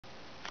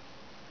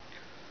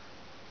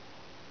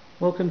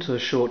Welcome to a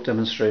short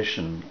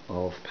demonstration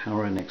of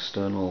powering an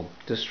external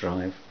disk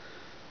drive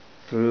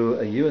through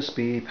a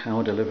USB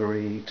power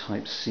delivery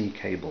Type-C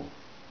cable.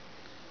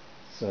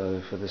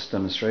 So for this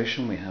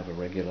demonstration we have a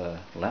regular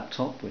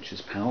laptop which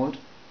is powered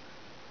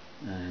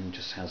and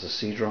just has a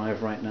C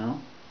drive right now,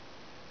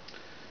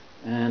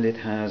 and it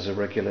has a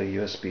regular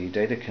USB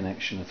data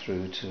connection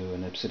through to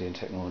an Obsidian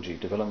technology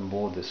development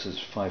board. This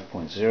is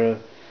 5.0,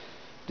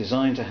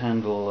 designed to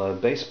handle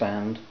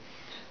baseband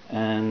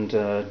and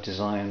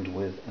designed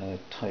with a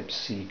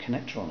Type-C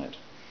connector on it.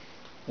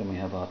 Then we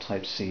have our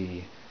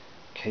Type-C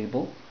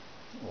cable,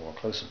 or a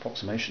close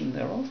approximation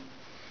thereof.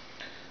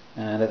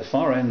 And at the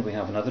far end we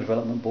have another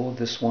development board.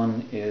 This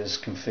one is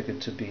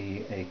configured to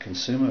be a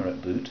consumer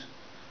at boot.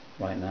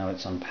 Right now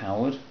it's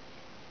unpowered,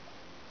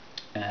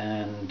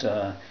 and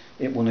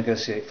it will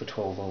negotiate for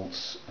 12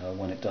 volts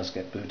when it does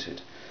get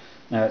booted.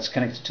 Now it's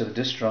connected to the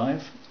disk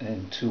drive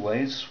in two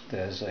ways.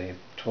 There's a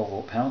 12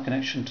 volt power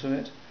connection to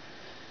it,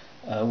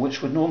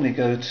 which would normally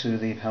go to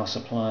the power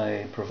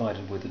supply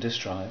provided with the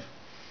disk drive,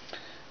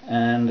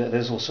 and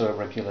there's also a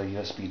regular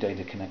USB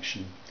data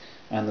connection,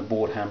 and the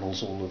board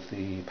handles all of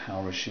the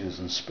power issues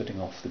and splitting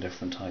off the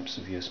different types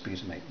of USB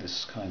to make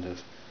this kind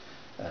of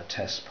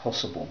test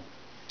possible.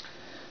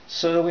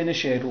 So we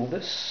initiate all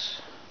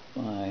this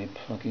by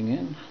plugging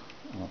in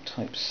our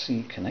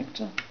Type-C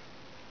connector.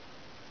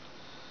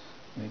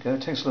 There we go.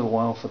 It takes a little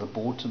while for the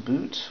board to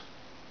boot,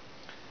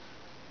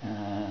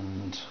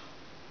 and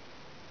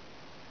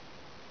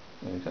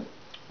there we go.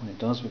 When it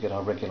does, we get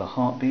our regular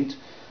heartbeat.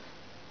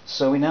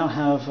 So we now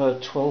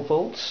have 12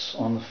 volts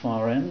on the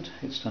far end.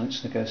 It's done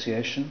its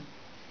negotiation,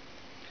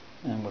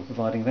 and we're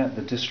providing that.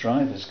 The disk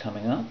drive is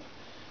coming up,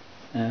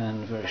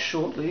 and very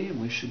shortly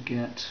we should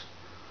get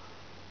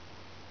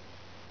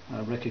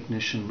a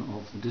recognition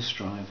of the disk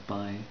drive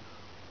by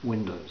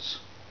Windows.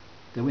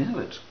 There we have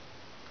it.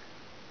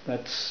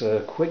 That's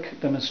a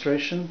quick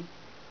demonstration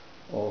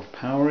of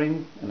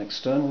powering an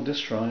external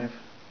disk drive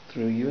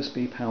through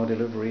USB power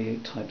delivery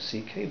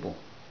Type-C cable.